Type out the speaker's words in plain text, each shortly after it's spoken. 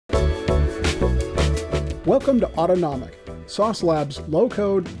Welcome to Autonomic, Sauce Lab's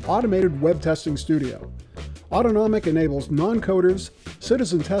low-code automated web testing studio. Autonomic enables non-coders,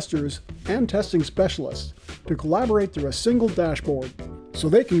 citizen testers, and testing specialists to collaborate through a single dashboard so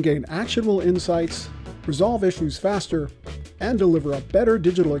they can gain actionable insights, resolve issues faster, and deliver a better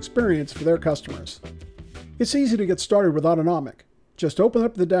digital experience for their customers. It's easy to get started with Autonomic. Just open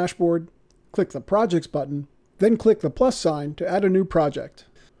up the dashboard, click the Projects button, then click the plus sign to add a new project.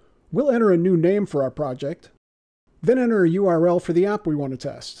 We'll enter a new name for our project, then enter a URL for the app we want to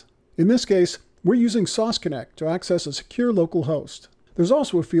test. In this case, we're using Sauce Connect to access a secure local host. There's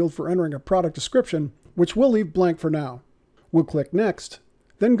also a field for entering a product description, which we'll leave blank for now. We'll click Next,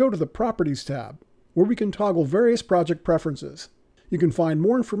 then go to the Properties tab, where we can toggle various project preferences. You can find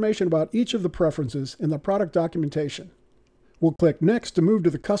more information about each of the preferences in the product documentation. We'll click Next to move to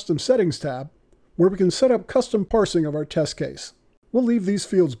the Custom Settings tab, where we can set up custom parsing of our test case. We'll leave these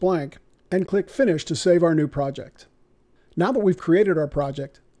fields blank and click Finish to save our new project. Now that we've created our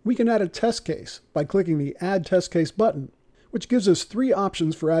project, we can add a test case by clicking the Add Test Case button, which gives us 3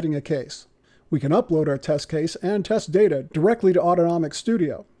 options for adding a case. We can upload our test case and test data directly to Autonomic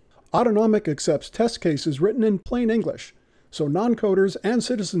Studio. Autonomic accepts test cases written in plain English, so non-coders and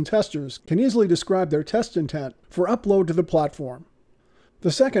citizen testers can easily describe their test intent for upload to the platform.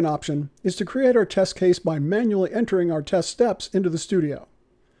 The second option is to create our test case by manually entering our test steps into the studio.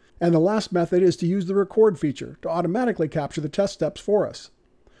 And the last method is to use the record feature to automatically capture the test steps for us.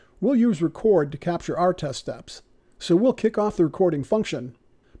 We'll use record to capture our test steps, so we'll kick off the recording function,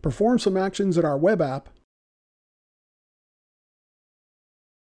 perform some actions in our web app,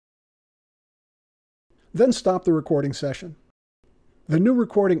 then stop the recording session. The new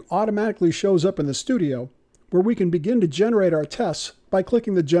recording automatically shows up in the studio, where we can begin to generate our tests by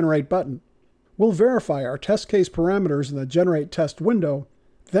clicking the Generate button. We'll verify our test case parameters in the Generate Test window,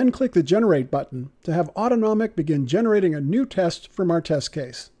 then click the Generate button to have Autonomic begin generating a new test from our test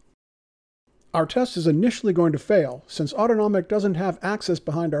case. Our test is initially going to fail since Autonomic doesn't have access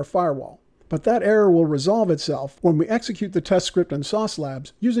behind our firewall, but that error will resolve itself when we execute the test script in Sauce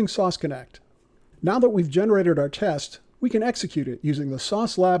Labs using Sauce Connect. Now that we've generated our test, we can execute it using the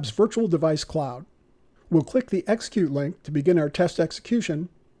Sauce Labs Virtual Device Cloud. We'll click the Execute link to begin our test execution,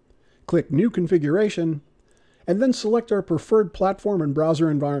 click New Configuration, and then select our preferred platform and browser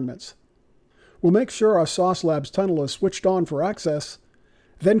environments. We'll make sure our Sauce Labs tunnel is switched on for access,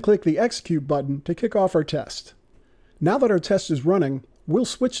 then click the Execute button to kick off our test. Now that our test is running, we'll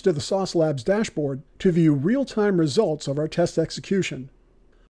switch to the Sauce Labs dashboard to view real-time results of our test execution,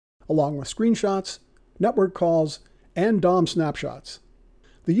 along with screenshots, network calls, and DOM snapshots.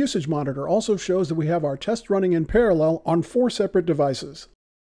 The usage monitor also shows that we have our test running in parallel on 4 separate devices.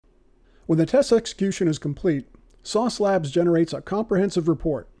 When the test execution is complete, Sauce Labs generates a comprehensive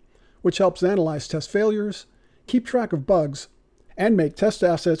report, which helps analyze test failures, keep track of bugs, and make test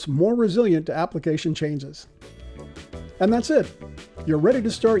assets more resilient to application changes. And that's it. You're ready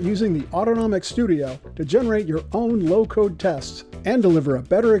to start using the Autonomic Studio to generate your own low-code tests and deliver a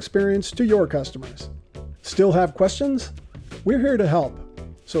better experience to your customers. Still have questions? We're here to help.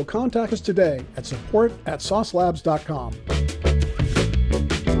 So contact us today at support@saucelabs.com.